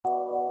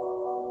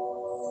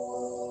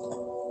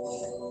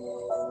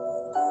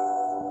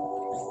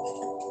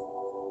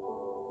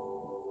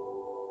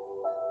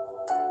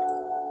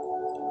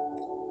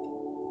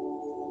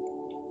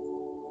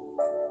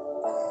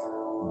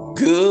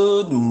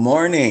Good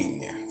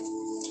morning.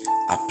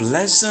 A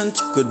pleasant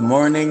good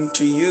morning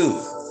to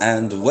you,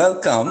 and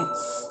welcome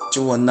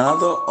to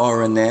another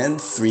RNN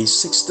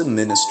 360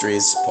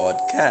 Ministries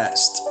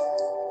podcast.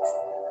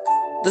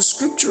 The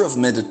scripture of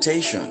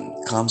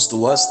meditation comes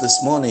to us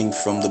this morning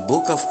from the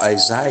book of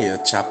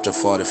Isaiah, chapter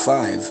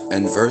 45,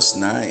 and verse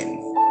 9.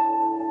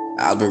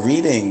 I'll be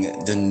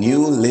reading the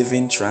New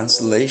Living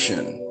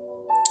Translation,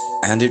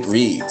 and it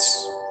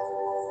reads,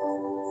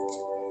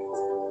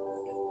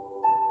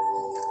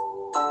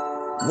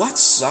 "What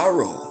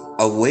sorrow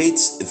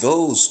awaits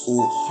those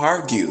who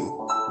argue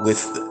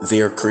with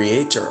their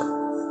Creator?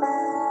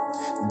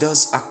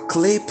 Does a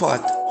clay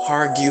pot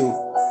argue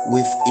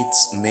with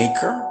its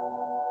maker?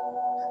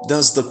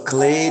 Does the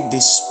clay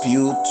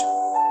dispute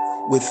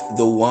with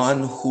the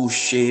one who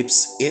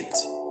shapes it,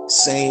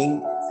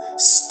 saying,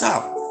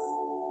 'Stop,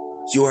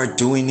 you are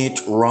doing it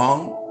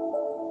wrong'?"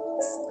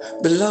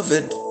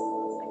 Beloved,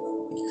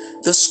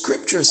 the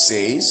scripture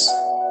says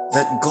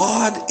that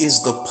God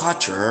is the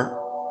potter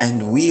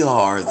and we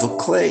are the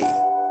clay.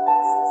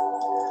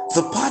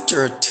 The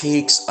potter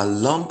takes a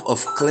lump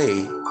of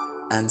clay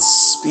and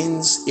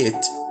spins it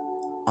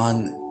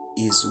on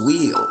his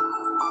wheel.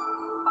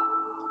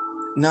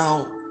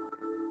 Now,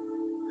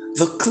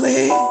 the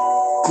clay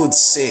could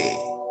say,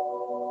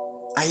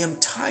 "I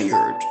am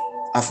tired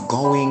of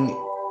going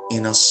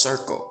in a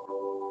circle.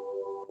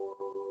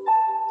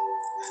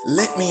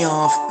 Let me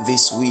off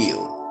this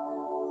wheel."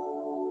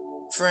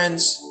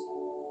 Friends,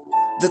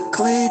 the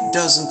clay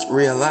doesn't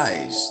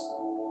realize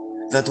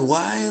that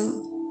while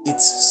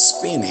it's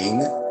spinning,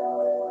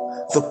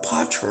 the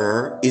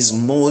potter is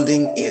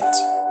molding it.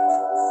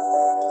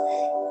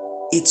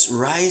 It's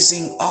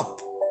rising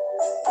up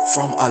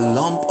from a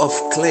lump of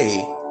clay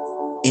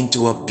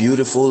into a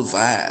beautiful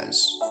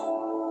vase.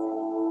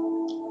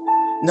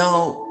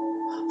 Now,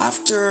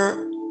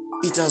 after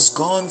it has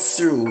gone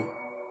through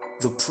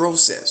the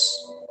process,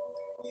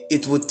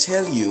 it would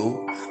tell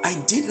you, "I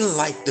didn't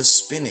like the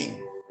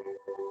spinning,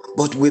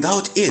 but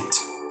without it,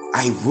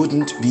 I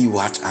wouldn't be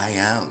what I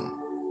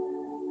am."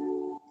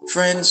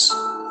 Friends,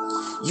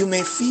 you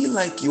may feel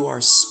like you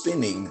are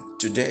spinning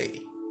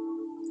today.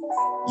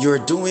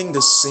 You're doing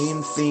the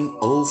same thing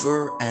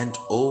over and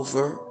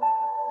over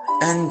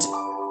and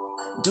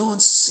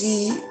don't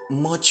see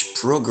much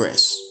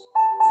progress.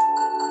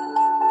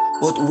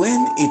 But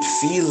when it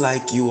feels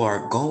like you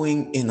are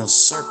going in a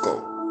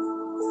circle,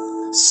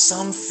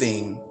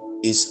 something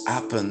is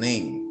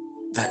happening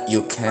that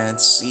you can't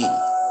see.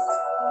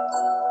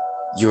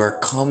 You are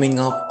coming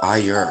up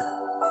higher.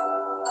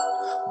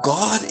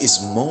 God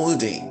is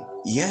molding.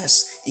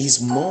 Yes,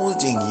 He's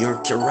molding your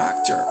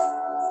character.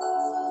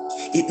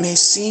 It may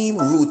seem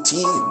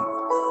routine,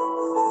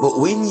 but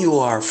when you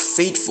are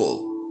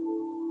faithful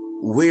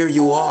where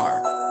you are,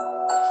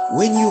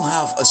 when you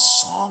have a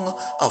song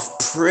of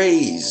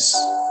praise,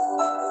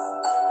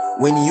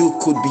 when you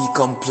could be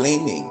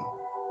complaining,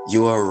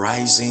 you are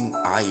rising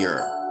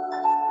higher.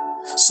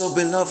 So,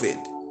 beloved,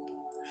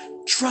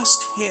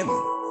 trust Him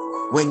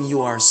when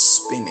you are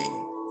spinning.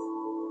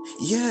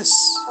 Yes,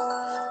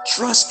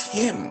 trust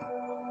Him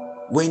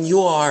when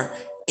you are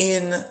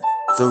in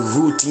the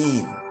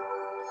routine.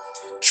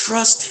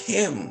 Trust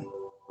Him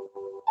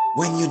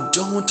when you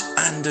don't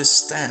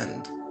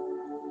understand.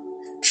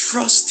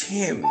 Trust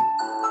Him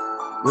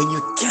when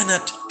you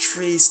cannot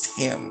trace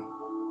Him.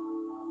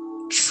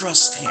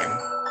 Trust Him.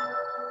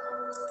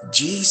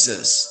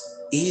 Jesus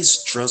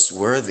is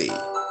trustworthy.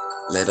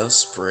 Let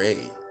us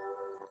pray.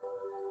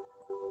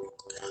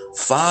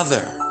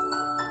 Father,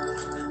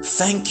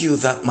 thank you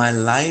that my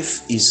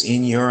life is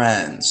in your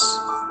hands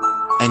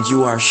and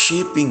you are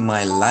shaping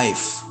my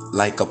life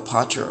like a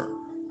potter.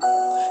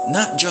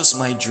 Not just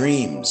my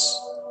dreams,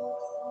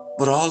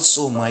 but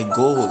also my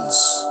goals,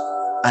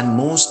 and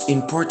most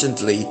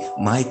importantly,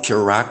 my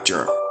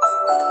character.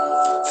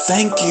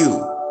 Thank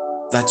you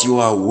that you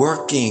are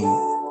working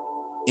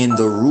in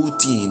the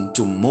routine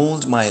to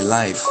mold my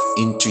life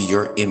into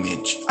your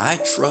image. I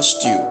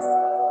trust you,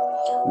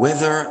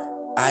 whether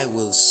I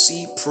will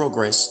see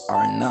progress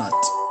or not.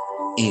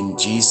 In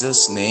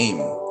Jesus'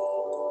 name,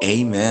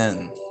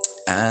 amen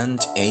and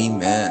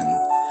amen.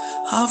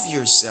 Have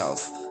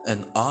yourself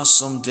an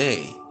awesome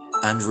day,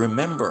 and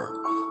remember,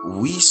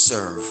 we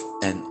serve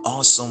an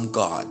awesome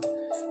God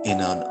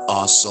in an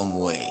awesome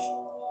way.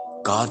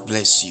 God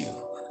bless you.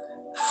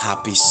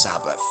 Happy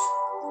Sabbath.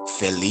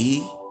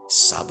 Feliz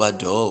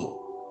Sabado.